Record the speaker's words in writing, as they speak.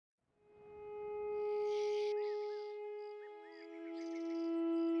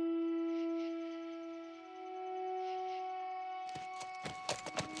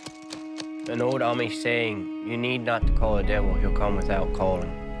An old Amish saying, you need not to call a devil, he'll come without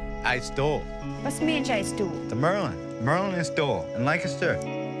calling. I stole. What's mean I stole? The Merlin. Merlin is stole in Lancaster.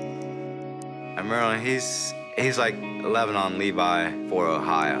 And Merlin, he's like Lebanon Levi for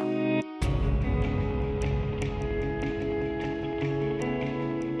Ohio.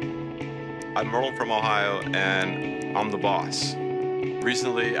 I'm Merlin from Ohio, and I'm the boss.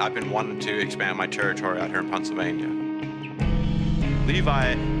 Recently, I've been wanting to expand my territory out here in Pennsylvania.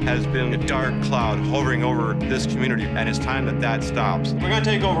 Levi has been a dark cloud hovering over this community, and it's time that that stops. We're gonna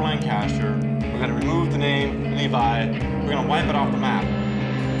take over Lancaster. We're gonna remove the name Levi. We're gonna wipe it off the map.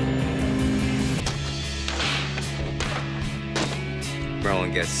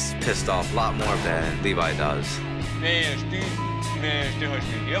 Merlin gets pissed off a lot more than Levi does. Man, stay with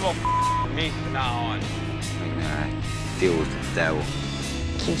me. You have a me from now on. Deal with the devil.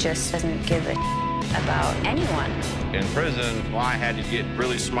 He just doesn't give a about anyone. In prison, well, I had to get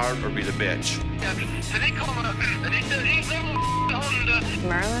really smart or be the bitch.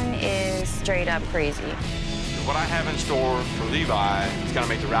 Merlin is straight up crazy. What I have in store for Levi is gonna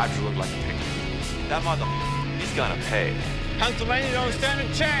make the Rapture look like a picture. That mother, he's gonna pay. Pennsylvania don't stand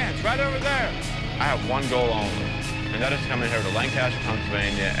a chance, right over there. I have one goal only, and that is to come in here to Lancaster,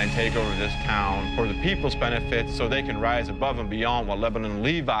 Pennsylvania, and take over this town for the people's benefit so they can rise above and beyond what Lebanon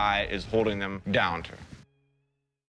Levi is holding them down to.